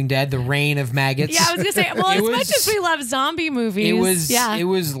City of the Living Dead, the reign of maggots. Yeah, I was gonna say, well, as much as we love zombie movies, it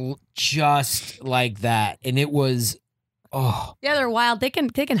was just like that, and it was, yeah, they're wild. They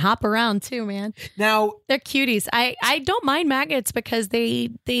can hop around too, man. Now they're cuties. I don't mind maggots because they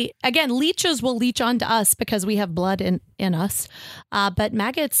again, leeches will leech onto us because we have blood in us, but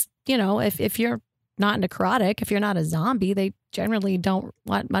maggots, if you're not necrotic, if you're not a zombie, they generally don't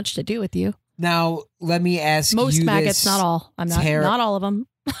want much to do with you. Now, let me ask most you maggots, this, not all. I'm not Tara, not all of them.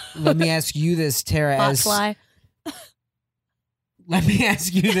 Let me ask you this, Tara. Let me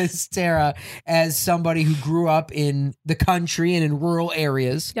ask you this, Tara, as somebody who grew up in the country and in rural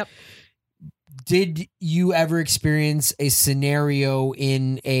areas. Yep. Did you ever experience a scenario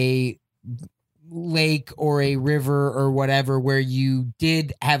in a lake or a river or whatever where you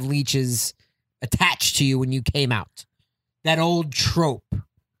did have leeches attached to you when you came out? That old trope.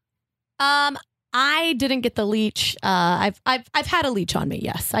 I didn't get the leech. I've had a leech on me.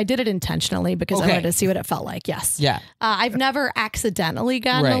 Yes, I did it intentionally because I wanted to see what it felt like. Yes. Yeah. I've never accidentally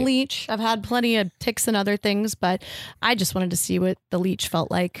gotten a leech. I've had plenty of ticks and other things, but I just wanted to see what the leech felt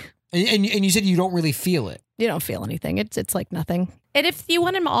like. And you said you don't really feel it. You don't feel anything. It's like nothing. And if you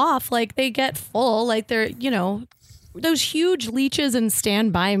want them off, like they get full, like they're, those huge leeches in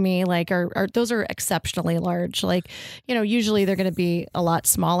Stand By Me, like are those are exceptionally large. Like, usually they're going to be a lot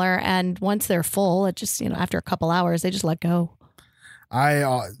smaller. And once they're full, it just, after a couple hours, they just let go.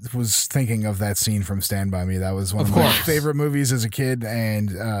 I was thinking of that scene from Stand By Me. That was one of my favorite movies as a kid. And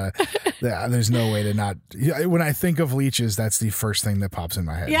there's no way to not. When I think of leeches, that's the first thing that pops in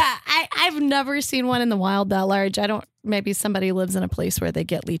my head. Yeah, I've never seen one in the wild that large. Maybe somebody lives in a place where they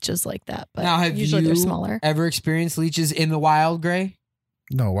get leeches like that. But now, have usually you they're smaller. Ever experienced leeches in the wild, Gray?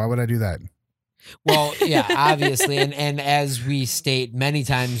 No, why would I do that? Well, yeah, obviously. And as we state many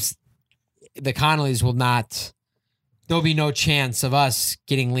times, the Connollys will not. There'll be no chance of us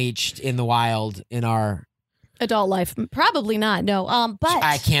getting leeched in the wild in our adult life. Probably not. No. But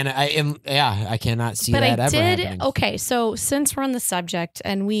I cannot see that ever happening. Okay, so since we're on the subject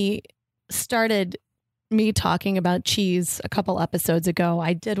and we started me talking about cheese a couple episodes ago,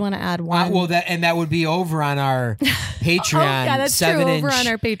 I did want to add one. That would be over on our Patreon. Yeah, that's true. Over on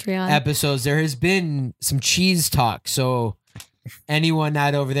our Patreon episodes, there has been some cheese talk. So anyone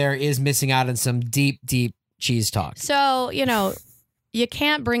not over there is missing out on some deep cheese talk. So, you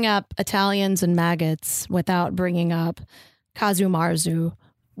can't bring up Italians and maggots without bringing up casu marzu,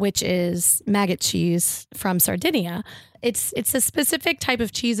 which is maggot cheese from Sardinia. It's a specific type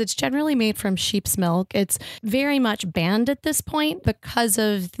of cheese. It's generally made from sheep's milk. It's very much banned at this point because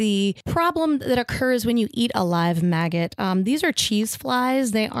of the problem that occurs when you eat a live maggot. These are cheese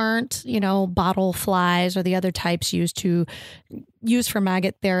flies. They aren't, bottle flies or the other types used for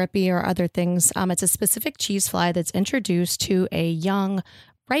maggot therapy or other things. It's a specific cheese fly that's introduced to a young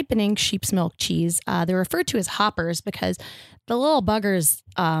ripening sheep's milk cheese. They're referred to as hoppers because the little buggers,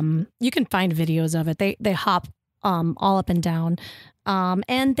 you can find videos of it. They hop all up and down,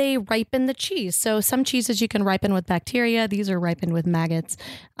 and they ripen the cheese. So some cheeses you can ripen with bacteria. These are ripened with maggots,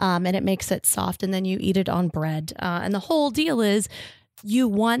 and it makes it soft, and then you eat it on bread. And the whole deal is you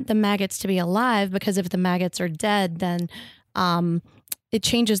want the maggots to be alive because if the maggots are dead, then it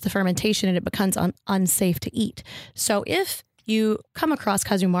changes the fermentation and it becomes unsafe to eat. So if you come across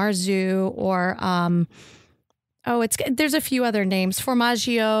casu marzu or there's a few other names,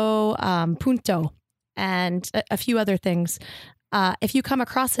 formaggio, punto. and a few other things. If you come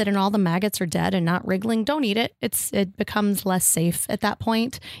across it and all the maggots are dead and not wriggling, don't eat it. It becomes less safe at that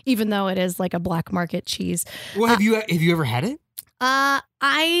point, even though it is like a black market cheese. Well, have you ever had it?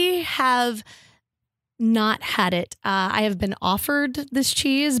 I have not had it. I have been offered this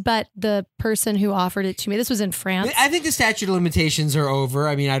cheese, but the person who offered it to me, this was in France. I think the statute of limitations are over.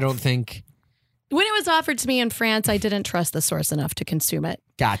 I mean, I don't think. When it was offered to me in France, I didn't trust the source enough to consume it.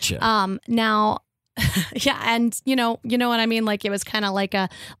 Gotcha. Now, yeah, and you know what I mean? Like it was kind of like a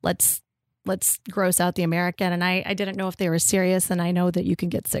let's gross out the American, and I didn't know if they were serious, and I know that you can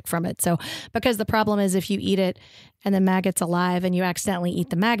get sick from it. So because the problem is if you eat it and the maggot's alive and you accidentally eat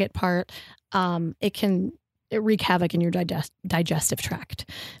the maggot part, it wreak havoc in your digestive tract.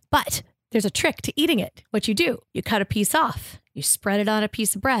 But there's a trick to eating it. What you do, you cut a piece off, you spread it on a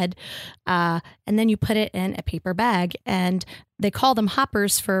piece of bread, and then you put it in a paper bag. And they call them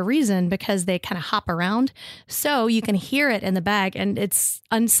hoppers for a reason, because they kind of hop around. So you can hear it in the bag, and it's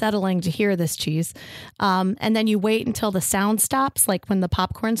unsettling to hear this cheese. And then you wait until the sound stops, like when the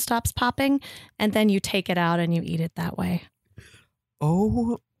popcorn stops popping, and then you take it out and you eat it that way.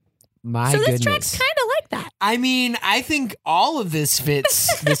 Oh, my so goodness. this track's kind of like that. I mean, I think all of this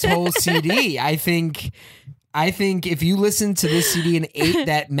fits this whole CD. I think if you listen to this CD and ate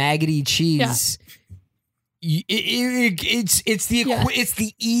that maggoty cheese, it's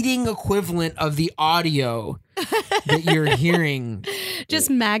the eating equivalent of the audio that you're hearing. Just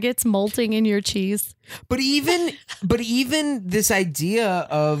maggots molting in your cheese. But even this idea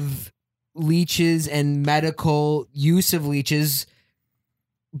of leeches and medical use of leeches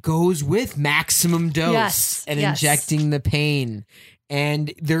goes with maximum dose and injecting the pain.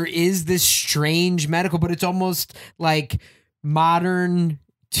 And there is this strange medical, but it's almost like modern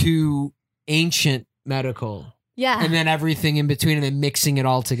to ancient medical. Yeah. And then everything in between, and then mixing it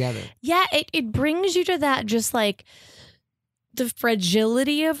all together. Yeah, it brings you to that, just like the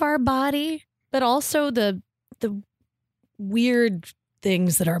fragility of our body, but also the weird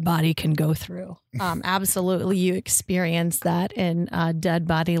things that our body can go through. Absolutely, you experience that in Dead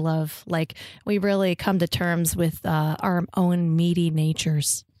Body Love. Like, we really come to terms with our own meaty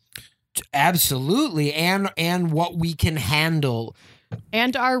natures. Absolutely, and what we can handle.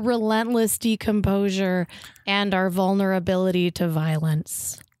 And our relentless decomposure and our vulnerability to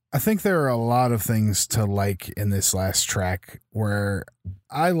violence. I think there are a lot of things to like in this last track, where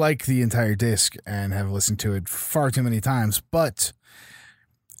I like the entire disc and have listened to it far too many times, but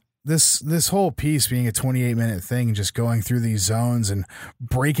this whole piece being a 28-minute thing, just going through these zones and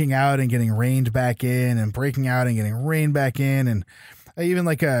breaking out and getting reined back in, and breaking out and getting reined back in, and even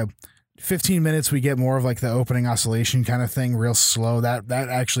like a 15 minutes we get more of like the opening oscillation kind of thing, real slow. That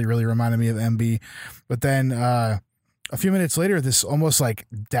actually really reminded me of MB. But then a few minutes later, this almost like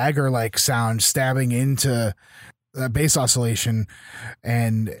dagger like sound stabbing into that bass oscillation,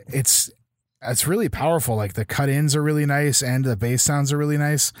 and it's really powerful. Like the cut-ins are really nice and the bass sounds are really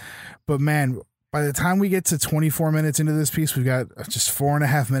nice. But man, by the time we get to 24 minutes into this piece, we've got just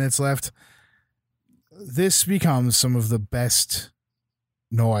 4.5 minutes left. This becomes some of the best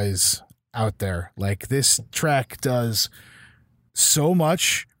noise out there. Like, this track does so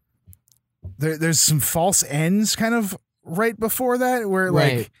much. There's some false ends kind of right before that, where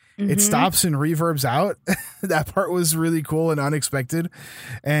like it stops and reverbs out. That part was really cool and unexpected.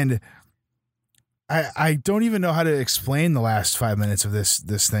 And I don't even know how to explain the last 5 minutes of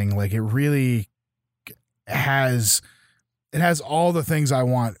this thing. Like, it really has all the things I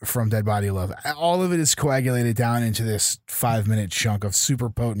want from Dead Body Love. All of it is coagulated down into this 5-minute chunk of super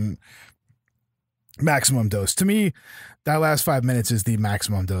potent maximum dose. To me, that last 5 minutes is the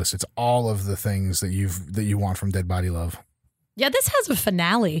maximum dose. It's all of the things that you want from Dead Body Love. Yeah, this has a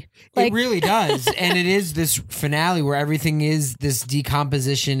finale. It really does. And it is this finale where everything is, this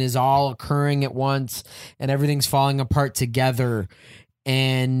decomposition is all occurring at once and everything's falling apart together.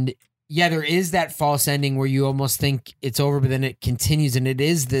 And yeah, there is that false ending where you almost think it's over, but then it continues, and it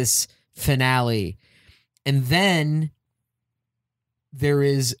is this finale. And then there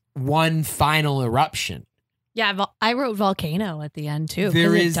is one final eruption. Yeah, I wrote volcano at the end too.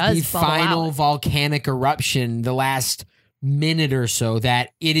 There is the bubble final out. volcanic eruption, the last minute or so, that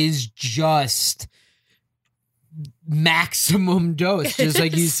it is just maximum dose. Just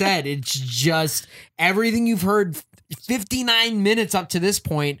like you said, it's just everything you've heard 59 minutes up to this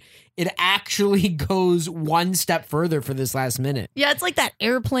point. It actually goes one step further for this last minute. Yeah, it's like that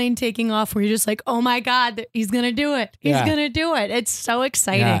airplane taking off where you're just like, oh my God, he's going to do it. He's going to do it. It's so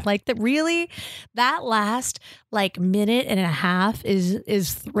exciting. Yeah. Like, that last like minute and a half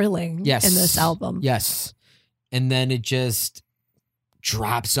is thrilling in this album. Yes. And then it just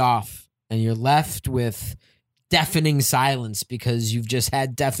drops off and you're left with deafening silence because you've just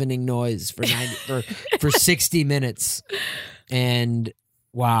had deafening noise for 60 minutes. And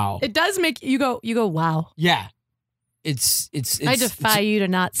wow. It does make you go, wow. Yeah. It's I defy you to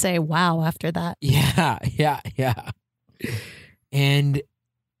not say wow after that. Yeah. And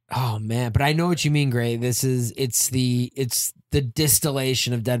oh man, but I know what you mean, Gray. It's the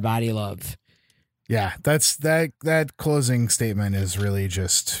distillation of Dead Body Love. Yeah, that closing statement is really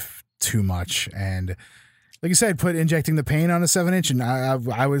just too much. And like you said, put Injecting the Pain on a 7-inch, and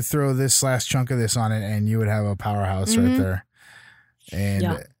I would throw this last chunk of this on it, and you would have a powerhouse right there.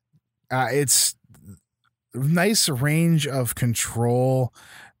 And it's nice range of control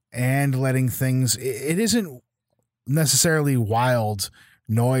and letting things. It isn't necessarily wild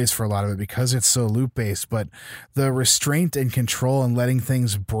noise for a lot of it because it's so loop based, but the restraint and control and letting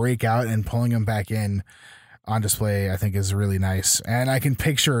things break out and pulling them back in on display, I think, is really nice. And I can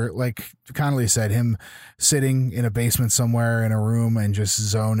picture, like Connolly said, him sitting in a basement somewhere in a room and just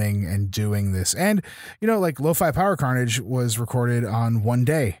zoning and doing this. And, like Lo-Fi Power Carnage was recorded on one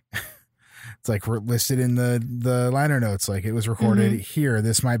day. It's like listed in the liner notes, like it was recorded here.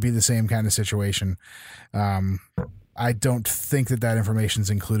 This might be the same kind of situation. I don't think that information is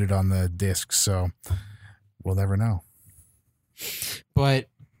included on the disc, so we'll never know. But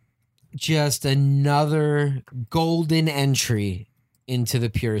just another golden entry into the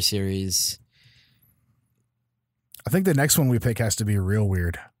Pure series. I think the next one we pick has to be real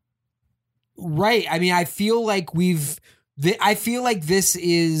weird. Right. I mean, I feel like this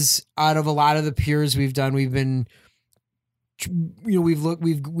is, out of a lot of the Pures we've done, we've been, we've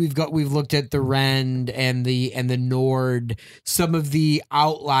looked at the Rend and the Nord, some of the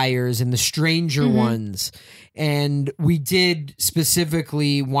outliers and the stranger ones. And we did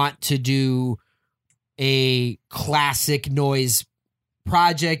specifically want to do a classic noise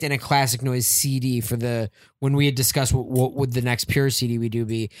project and a classic noise CD for when we had discussed what would the next Pure CD we do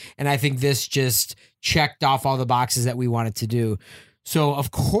be. And I think this just checked off all the boxes that we wanted to do. So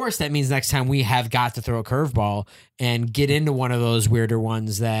of course that means next time we have got to throw a curveball and get into one of those weirder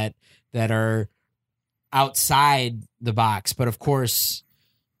ones that are outside the box. But of course,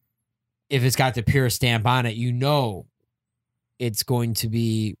 if it's got the Pure stamp on it, it's going to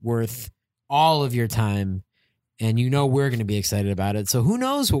be worth all of your time, and we're going to be excited about it. So who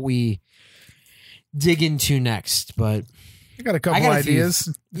knows what we dig into next, but I got a couple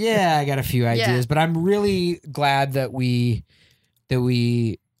ideas. I got a few ideas, but I'm really glad that we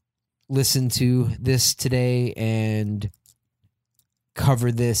listened to this today and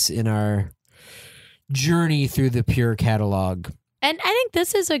covered this in our journey through the Pure catalog. And I think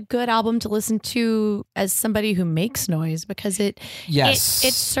this is a good album to listen to as somebody who makes noise, because it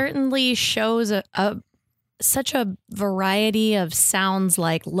certainly shows such a variety of sounds,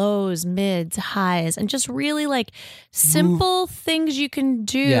 like lows, mids, highs, and just really like simple things you can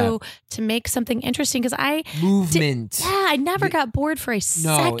do to make something interesting. Because I never got bored for a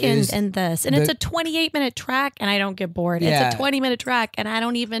second in this. And it's a 28-minute track, and I don't get bored. Yeah. It's a 20-minute track, and I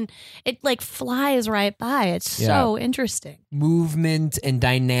don't even, it like flies right by. It's so interesting. Movement and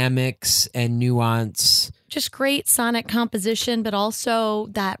dynamics and nuance. Just great sonic composition, but also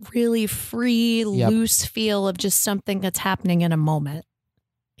that really free, loose feel of just something that's happening in a moment.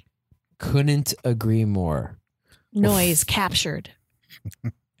 Couldn't agree more. Noise captured.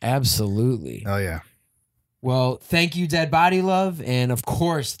 Absolutely. Oh, yeah. Well, thank you, Dead Body Love. And of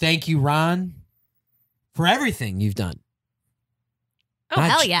course, thank you, Ron, for everything you've done. Oh,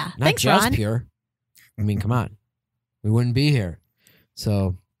 hell yeah. Not Thanks, just Ron. Pure. I mean, come on. We wouldn't be here.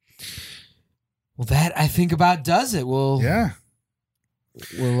 So... well, that I think about does it. We'll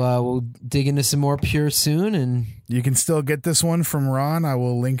dig into some more Pure soon, and you can still get this one from Ron. I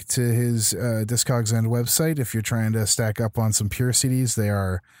will link to his Discogs End website if you're trying to stack up on some Pure CDs. They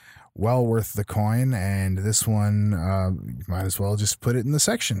are well worth the coin, and this one you might as well just put it in the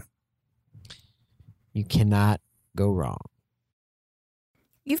section. You cannot go wrong.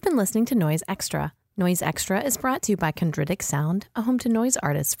 You've been listening to Noise Extra. Noise Extra is brought to you by Chondritic Sound, a home to noise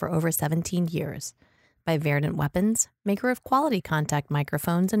artists for over 17 years, by Verdant Weapons, maker of quality contact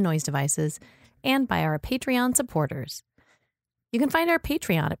microphones and noise devices, and by our Patreon supporters. You can find our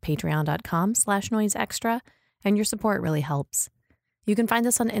Patreon at patreon.com/noiseextra, and your support really helps. You can find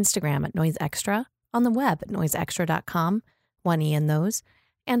us on Instagram at Noise Extra, on the web at noiseextra.com, 1 E in those,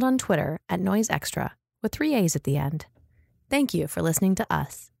 and on Twitter at Noise Extra, with 3 A's at the end. Thank you for listening to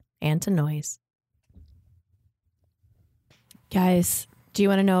us and to Noise. Guys, do you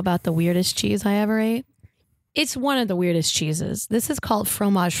want to know about the weirdest cheese I ever ate? It's one of the weirdest cheeses. This is called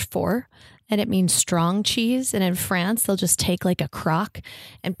Fromage Fort, and it means strong cheese. And in France, they'll just take like a crock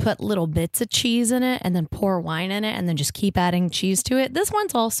and put little bits of cheese in it and then pour wine in it and then just keep adding cheese to it. This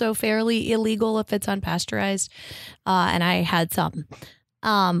one's also fairly illegal if it's unpasteurized. And I had some.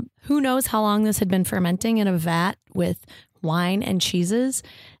 Who knows how long this had been fermenting in a vat with wine and cheeses.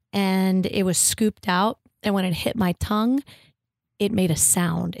 And it was scooped out. And when it hit my tongue, it made a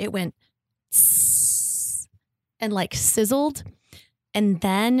sound. It went and like sizzled. And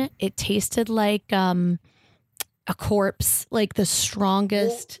then it tasted like a corpse, like the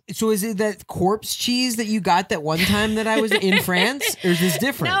strongest. So is it that corpse cheese that you got that one time that I was in France? Or is this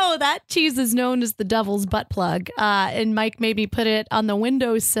different? No, that cheese is known as the devil's butt plug. And Mike maybe put it on the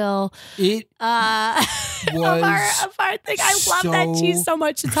windowsill. It was of our thing. I love that cheese so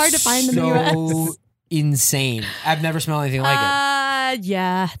much. It's hard to find in the U.S. Insane. I've never smelled anything like it.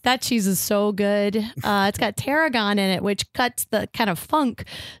 Yeah, that cheese is so good. It's got tarragon in it, which cuts the kind of funk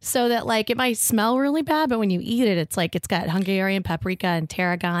so that like it might smell really bad, but when you eat it, it's like it's got Hungarian paprika and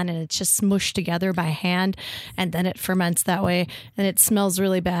tarragon and it's just smushed together by hand and then it ferments that way and it smells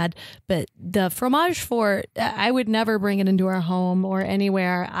really bad. But the fromage fort, I would never bring it into our home or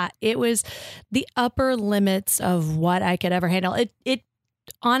anywhere. It was the upper limits of what I could ever handle. It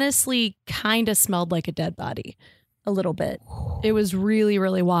honestly kind of smelled like a dead body a little bit. It was really,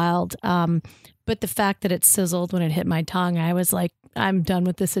 really wild. But the fact that it sizzled when it hit my tongue, I was like, I'm done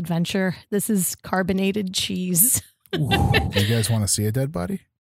with this adventure. This is carbonated cheese. You guys want to see a dead body?